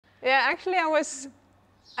Yeah, actually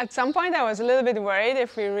at some point I was a little bit worried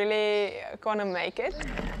if we really gonna make it.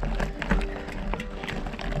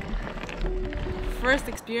 First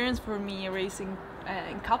experience for me racing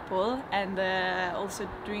in couple and also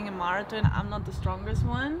doing a marathon. I'm not the strongest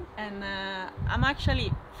one, and I'm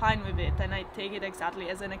actually fine with it, and I take it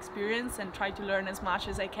exactly as an experience and try to learn as much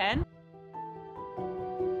as I can.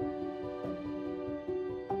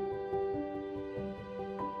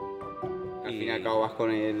 Al fin y al cabo vas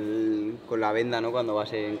con la venda, ¿no? Cuando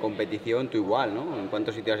vas en competición, tú igual, ¿no? ¿En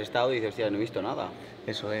cuántos sitios has estado y dices, hostia, no he visto nada?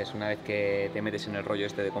 Eso es, una vez que te metes en el rollo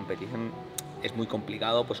este de competición, es muy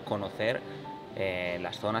complicado pues conocer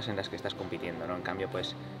las zonas en las que estás compitiendo, ¿no? En cambio,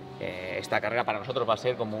 pues esta carrera para nosotros va a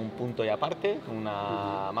ser como un punto y aparte,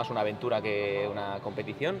 más una aventura que una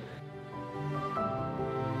competición.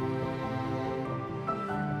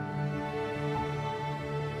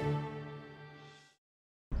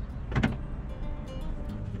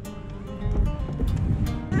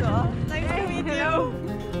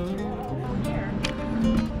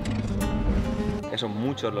 Son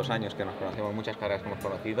muchos los años que nos conocemos, muchas carreras que hemos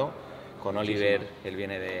conocido. Con Oliver, él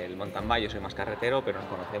viene del mountain bike, yo soy más carretero, pero nos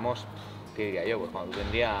conocemos, ¿qué diría yo? Pues cuando tú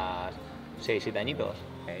tendrías 6, 7 añitos.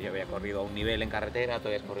 Yo había corrido a un nivel en carretera, tú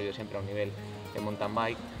habías corrido siempre a un nivel en mountain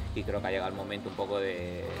bike, y creo que ha llegado el momento un poco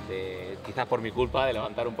de quizás por mi culpa, de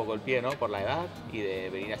levantar un poco el pie, ¿no? Por la edad, y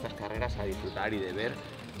de venir a estas carreras a disfrutar y de ver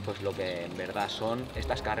pues lo que en verdad son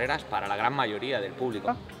estas carreras para la gran mayoría del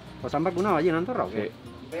público. ¿Os han vacunado allí en Andorra o qué?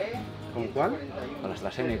 Sí. ¿Con cuál? Con la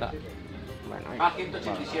AstraZeneca. Bueno,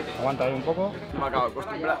 187. Aguanta ahí un poco. Me acabo de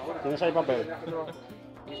acostumbrar. ¿Tienes ahí papel?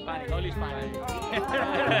 Hispanic, all Hispanic.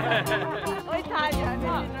 O Italian,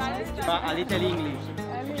 A little English.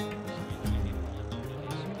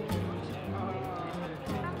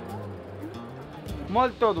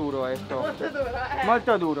 Molto duro esto.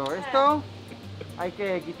 Molto duro. Esto hay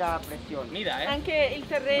que quitar presión. Mira, Anche il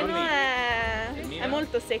terreno è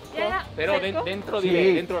molto secco. Pero secco. dentro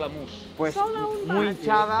Sí. dentro la mousse. Pues muy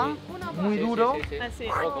hinchada, muy duro. Sì.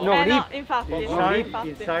 No grip. No, infatti.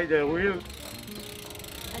 Inside the wheel.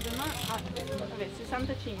 I don't know, vabbè,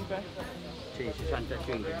 65. Sì,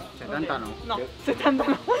 65. 70 no. No, 70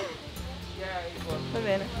 no. Va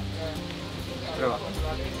bene. Prova.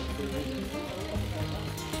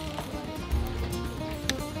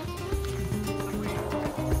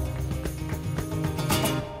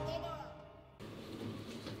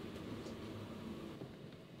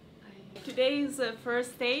 Today is the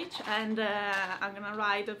first stage, and I'm gonna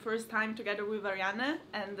ride the first time together with Ariane,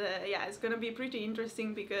 and yeah, it's gonna be pretty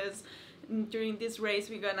interesting because during this race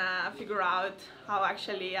we're gonna figure out how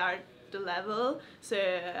actually are the level, so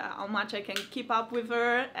how much I can keep up with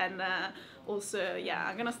her, and also yeah,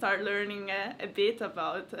 I'm gonna start learning a bit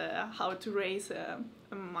about how to race a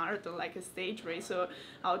marathon, like a stage race, so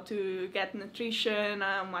how to get nutrition,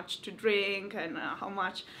 how much to drink, and how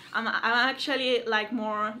much I'm actually like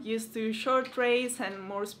more used to short race and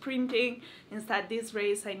more sprinting. Instead this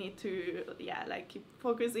race I need to like keep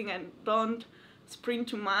focusing and don't sprint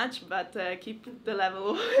too much, but keep the level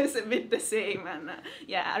always a bit the same, and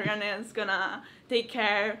yeah, Ariane is gonna take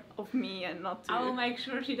care of me and not to... I will make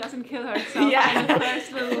sure she doesn't kill herself Yeah. on the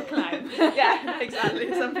first little climb. Yeah,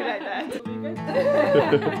 exactly, something like that.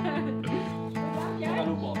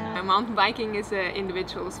 Mountain biking is an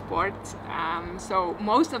individual sport, so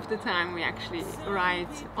most of the time we actually ride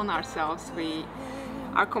on ourselves. We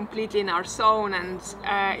are completely in our zone, and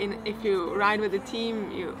if you ride with a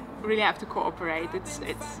team, you really have to cooperate. It's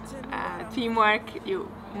teamwork. You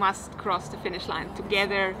must cross the finish line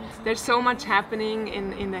together. There's so much happening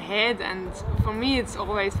in the head, and for me it's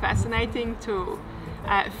always fascinating to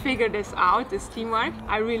figure this out, this teamwork.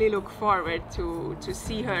 I really look forward to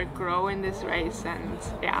see her grow in this race and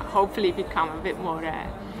yeah, hopefully become a bit more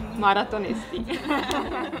marathonisti.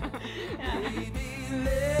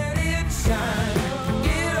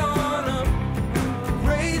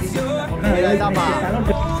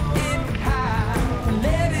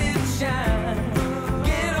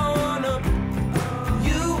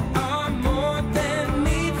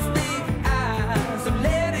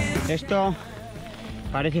 Esto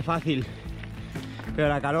parece fácil, pero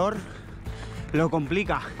la calor lo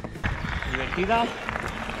complica. Divertida,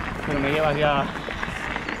 pero me llevas ya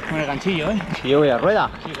con el ganchillo, ¿eh? Si yo voy a rueda.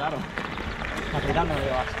 Sí, claro. Apretando me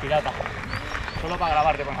llevas, pirata. Solo para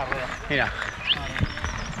grabarte con la rueda. Mira.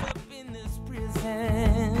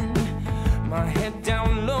 My head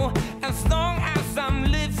down low, as long as I'm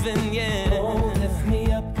living, yeah. Oh, lift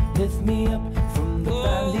me up from the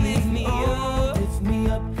valley. Lift me up, lift me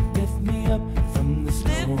up, lift me up from the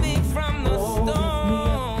storm. Lift me from the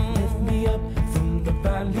storm. Lift me up from the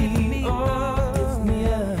valley. Oh, lift me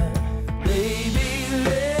up.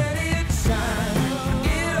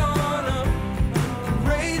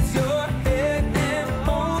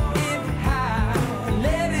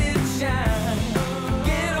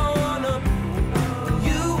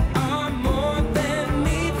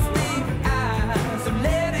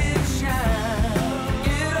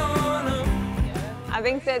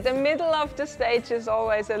 said, the middle of the stage is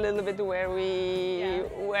always a little bit where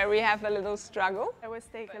we have a little struggle. I always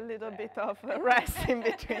take a little bit of a rest in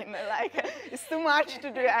between. Like it's too much to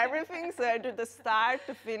do everything, so I do the start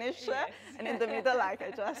to finish, and in the middle, like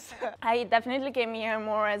I definitely came here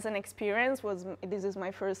more as an experience. This is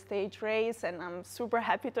my first stage race, and I'm super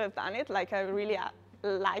happy to have done it. Like I really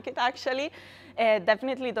like it actually.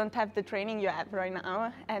 Definitely don't have the training you have right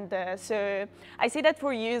now, and so I see that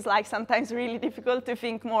for you is like sometimes really difficult to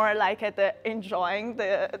think more like at enjoying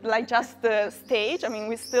just the stage. I mean,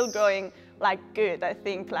 we're still going like good. I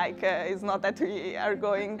think like it's not that we are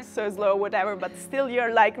going so slow, whatever, but still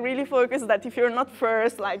you're like really focused that if you're not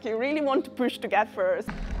first, like you really want to push to get first.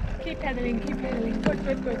 Keep pedaling, keep pedaling. Good,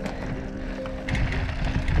 good, good.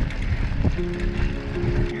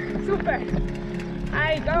 Super.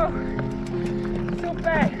 I go.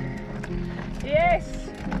 Super. Yes.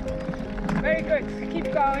 Very good.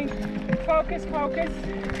 Keep going. Focus, focus.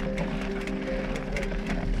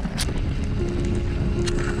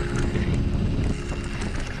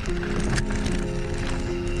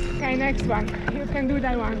 Okay, next one. You can do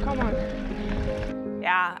that one. Come on.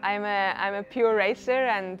 Yeah, I'm a pure racer,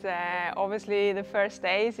 and obviously the first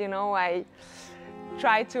days, you know, I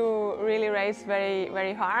try to really race very,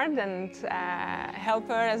 very hard and help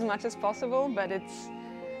her as much as possible, but it's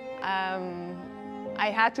I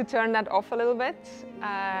had to turn that off a little bit.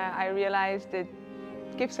 I realized it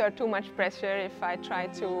gives her too much pressure if I try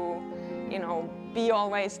to, you know, be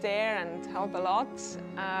always there and help a lot.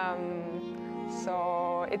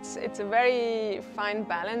 So it's a very fine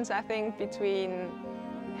balance, I think, between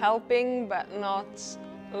helping but not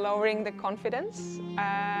lowering the confidence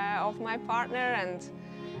of my partner, and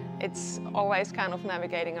it's always kind of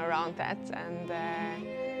navigating around that. And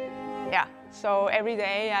yeah, so every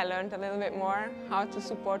day I learned a little bit more how to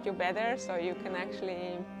support you better, so you can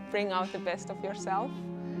actually bring out the best of yourself.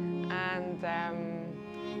 And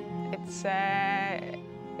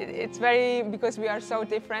it's very, because we are so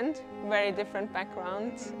different, very different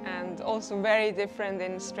backgrounds, and also very different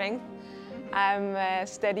in strength. I'm a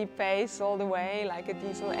steady pace all the way, like a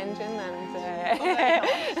diesel engine, and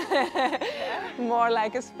more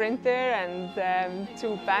like a sprinter, and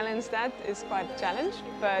to balance that is quite a challenge,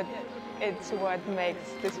 but it's what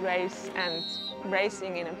makes this race and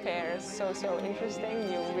racing in a pair so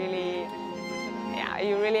interesting. You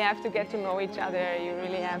really have to get to know each other. You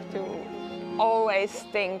really have to always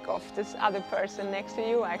think of this other person next to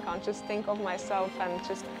you. I can't just think of myself and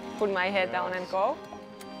just put my head down and go.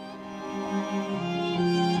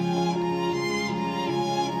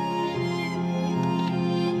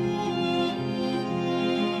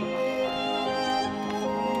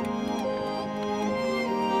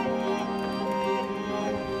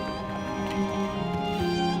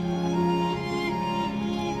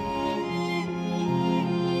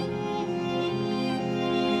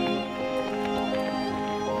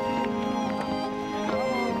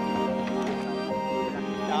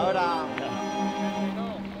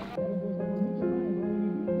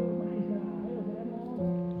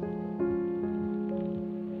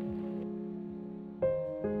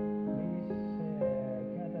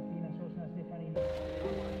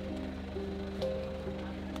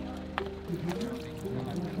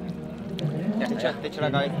 Te echo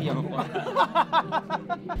la cabecilla mejor.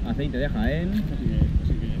 Aceite de Jaén.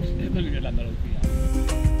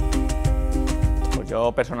 Pues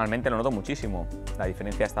yo personalmente lo noto muchísimo. La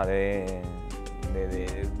diferencia está de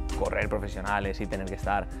correr profesionales y tener que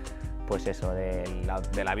estar, pues eso,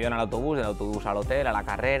 del avión al autobús, del autobús al hotel, a la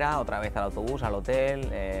carrera, otra vez al autobús, al hotel,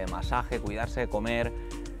 masaje, cuidarse, comer.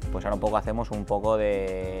 Pues ahora un poco hacemos un poco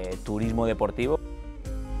de turismo deportivo.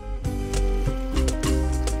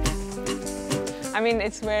 I mean,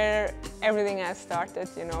 it's where everything has started,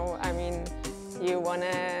 you know. I mean, you want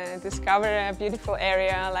to discover a beautiful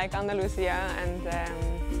area like Andalucía, and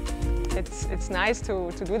it's nice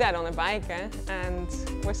to do that on a bike, and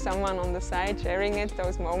with someone on the side sharing it,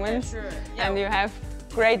 those moments. Yeah, sure. Yeah. And you have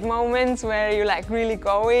great moments where you're like really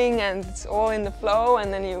going and it's all in the flow,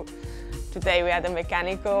 and then today we had a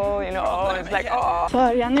mechanical, you know, it's like, oh. So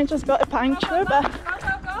Ariane just got a puncture, but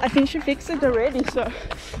I think she fixed it already, so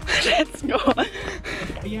let's go.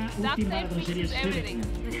 Duct tape fixes everything.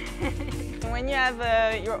 When you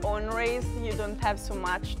have your own race, you don't have so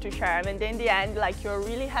much to share, and then in the end, like, you're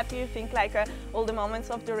really happy. You think like all the moments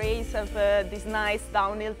of the race of this nice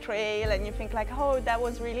downhill trail, and you think like, oh, that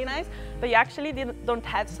was really nice, but you actually don't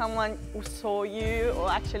have someone who saw you,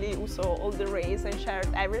 or actually who saw all the race and shared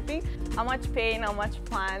everything. How much pain, how much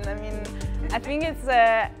fun. I mean, I think it's,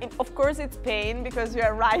 of course it's pain, because we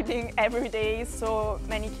are riding every day so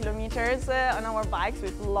many kilometers on our bikes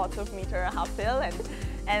with lots of meter uphill, and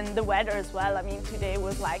and the weather as well. I mean, today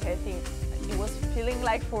was like, I think it was feeling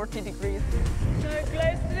like 40 degrees. So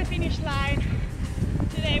close to the finish line.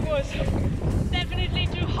 Today was definitely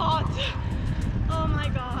too hot. Oh my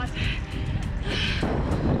god.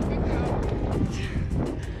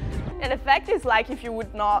 And the fact is, like, if you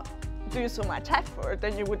would not do so much effort,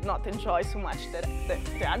 then you would not enjoy so much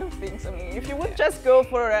the other things. I mean, if you would just go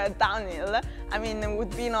for a downhill, I mean, it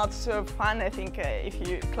would be not so fun, I think, if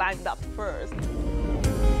you climbed up first.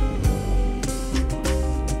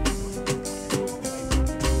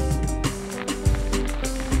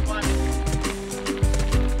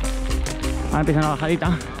 Ahora empieza una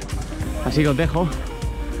bajadita, así que os dejo,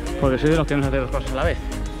 porque soy de los que no hace dos cosas a la vez.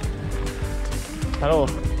 Hasta luego.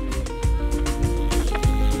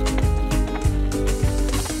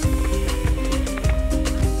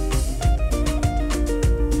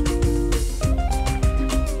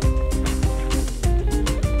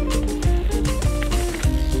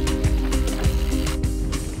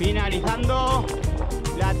 Finalizando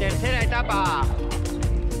la tercera etapa.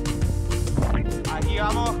 Aquí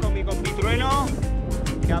vamos con mi compitrueno,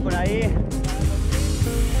 que va por ahí.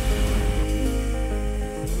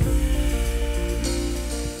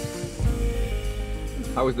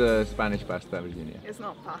 How was the Spanish pasta, Virginia? It's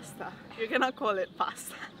not pasta. You cannot call it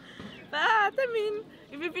pasta. But, I mean,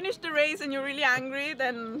 if you finish the race and you're really hungry,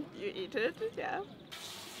 then you eat it, yeah.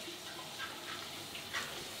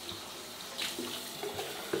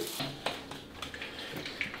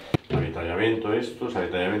 Avitallamiento estos,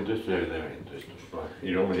 avitallamiento estos y avitallamiento estos. Vale. Y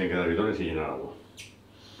luego me tienen que dar bidones y llenar agua.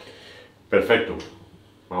 Perfecto.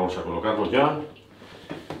 Vamos a colocarlos ya.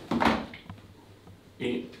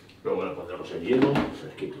 Y luego le pondremos el hielo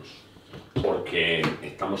fresquitos. Porque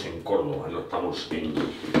estamos en Córdoba, no estamos en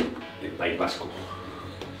el País Vasco.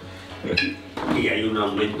 Y hay un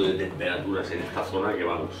aumento de temperaturas en esta zona que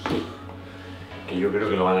vamos, que yo creo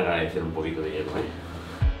que lo van a agradecer un poquito de hielo, ¿eh?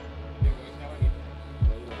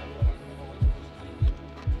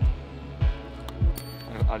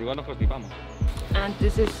 Al igual nos constipamos. And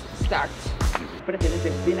this is start.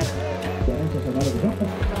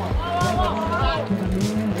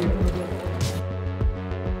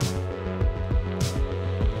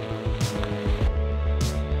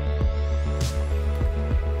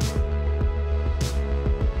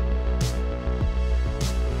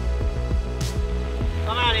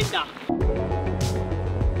 Cámara lenta.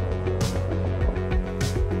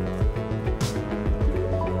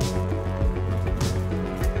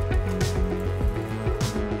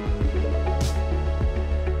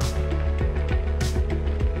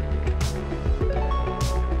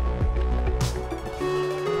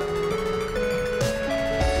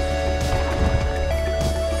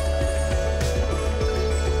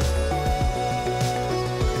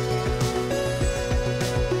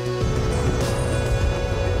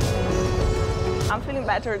 I'm feeling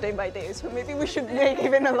better day by day, so maybe we should make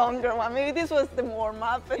even a longer one. Maybe this was the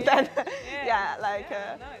warm-up, and then,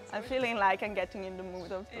 I'm feeling like I'm getting in the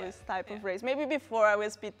mood of this type of race. Maybe before I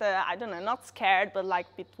was a bit, I don't know, not scared, but like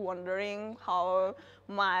a bit wondering how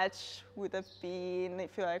much would have been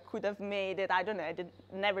if I could have made it. I don't know, I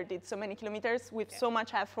never did so many kilometers with so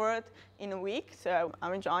much effort in a week, so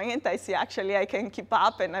I'm enjoying it. I see actually I can keep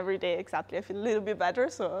up, and every day exactly I feel a little bit better.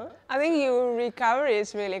 So I think your recovery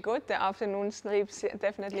is really good. The afternoon sleeps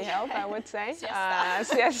definitely help, I would say.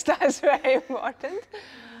 Siesta is very important.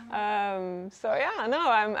 So yeah,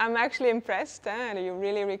 no, I'm actually impressed. You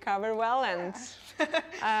really recover well, and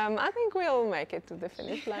I think we'll make it to the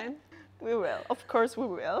finish line. we will, of course we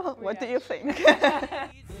will. What do you think?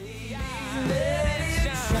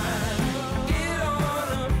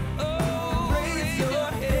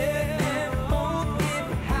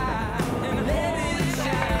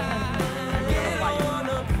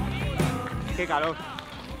 ¡Qué calor!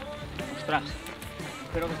 ¡Ostras!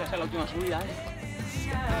 Espero que esta sea la última subida,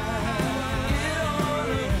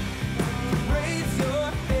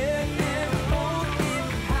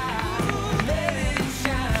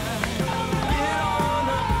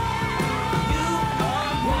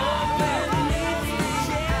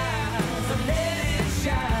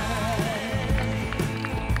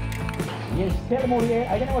 Y Esther Muriel,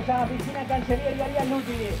 ahí tenemos a Piscina Cancellieri y Ariane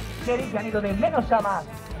Lüthi, que han ido de menos a más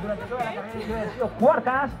durante toda la carrera y han sido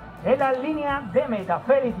cuartas en la línea de meta.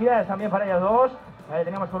 Felicidades también para ellas dos. Ahí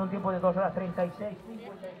teníamos con un tiempo de 2 horas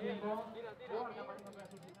 36:55.